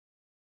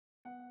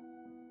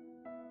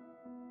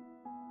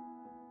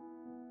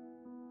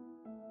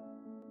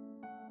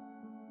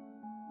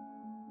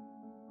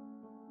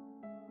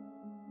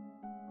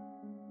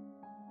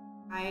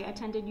I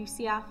attended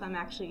UCF. I'm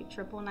actually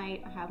triple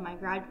night. I have my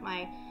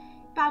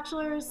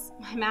bachelor's,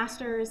 my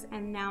master's,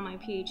 and now my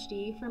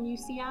PhD from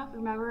UCF.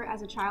 Remember,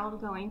 as a child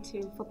going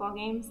to football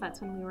games,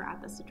 that's when we were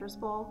at the Citrus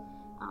Bowl,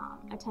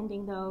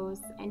 attending those,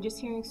 and just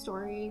hearing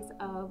stories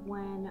of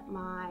when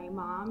my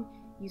mom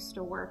used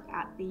to work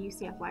at the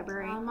UCF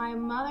library. My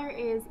mother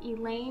is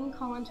Elaine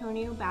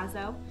Colantonio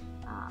Bazzo.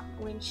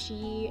 When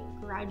she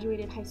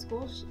graduated high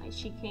school,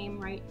 she came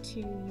right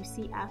to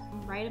UCF,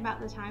 right about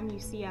the time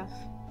UCF,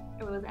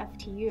 it was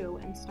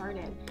FTU, and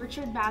started.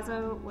 Richard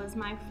Bazzo was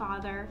my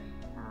father.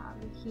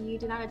 He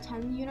did not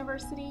attend the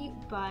university,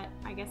 but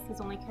I guess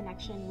his only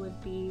connection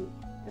would be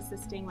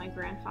assisting my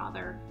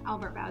grandfather,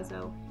 Albert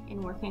Bazzo,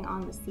 in working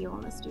on the seal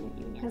in the student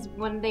union. Because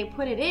when they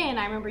put it in,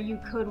 I remember you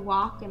could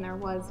walk and there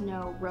was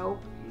no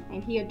rope.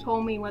 And he had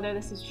told me, whether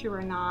this is true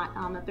or not,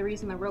 that the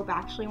reason the rope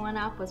actually went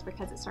up was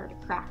because it started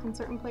to crack in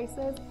certain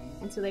places,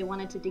 and so they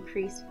wanted to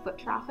decrease foot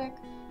traffic,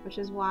 which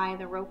is why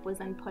the rope was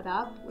then put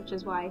up, which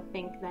is why I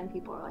think then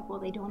people are like, well,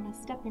 they don't want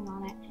us stepping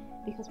on it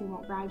because we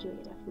won't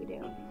graduate if we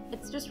do.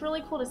 It's just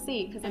really cool to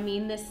see, because I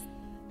mean, this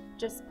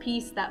just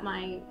piece that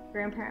my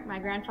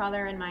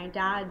grandfather and my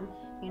dad,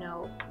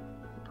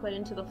 put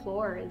into the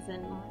floor is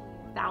in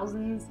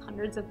thousands,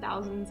 hundreds of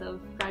thousands of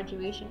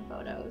graduation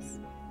photos.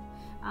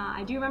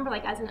 I do remember,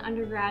 like, as an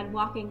undergrad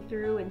walking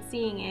through and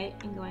seeing it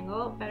and going,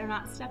 oh, better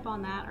not step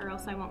on that or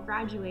else I won't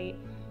graduate.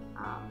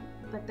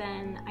 But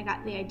then I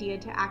got the idea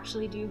to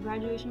actually do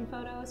graduation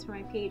photos for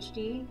my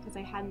PhD, because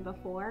I hadn't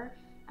before.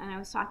 And I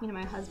was talking to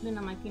my husband,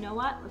 I'm like, you know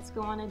what, let's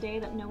go on a day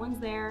that no one's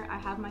there. I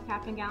have my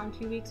cap and gown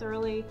 2 weeks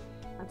early.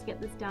 Let's get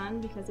this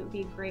done, because it would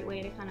be a great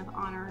way to kind of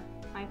honor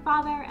my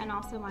father and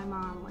also my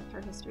mom with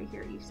her history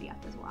here at UCF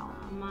as well.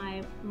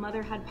 My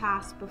mother had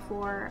passed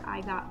before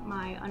I got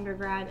my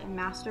undergrad and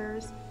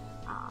master's,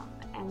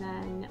 and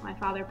then my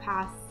father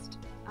passed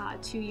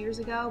 2 years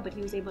ago, but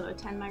he was able to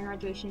attend my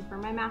graduation for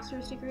my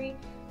master's degree.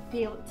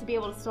 To be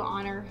able to still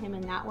honor him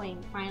in that way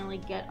and finally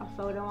get a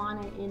photo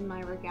on it in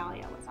my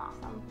regalia was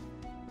awesome.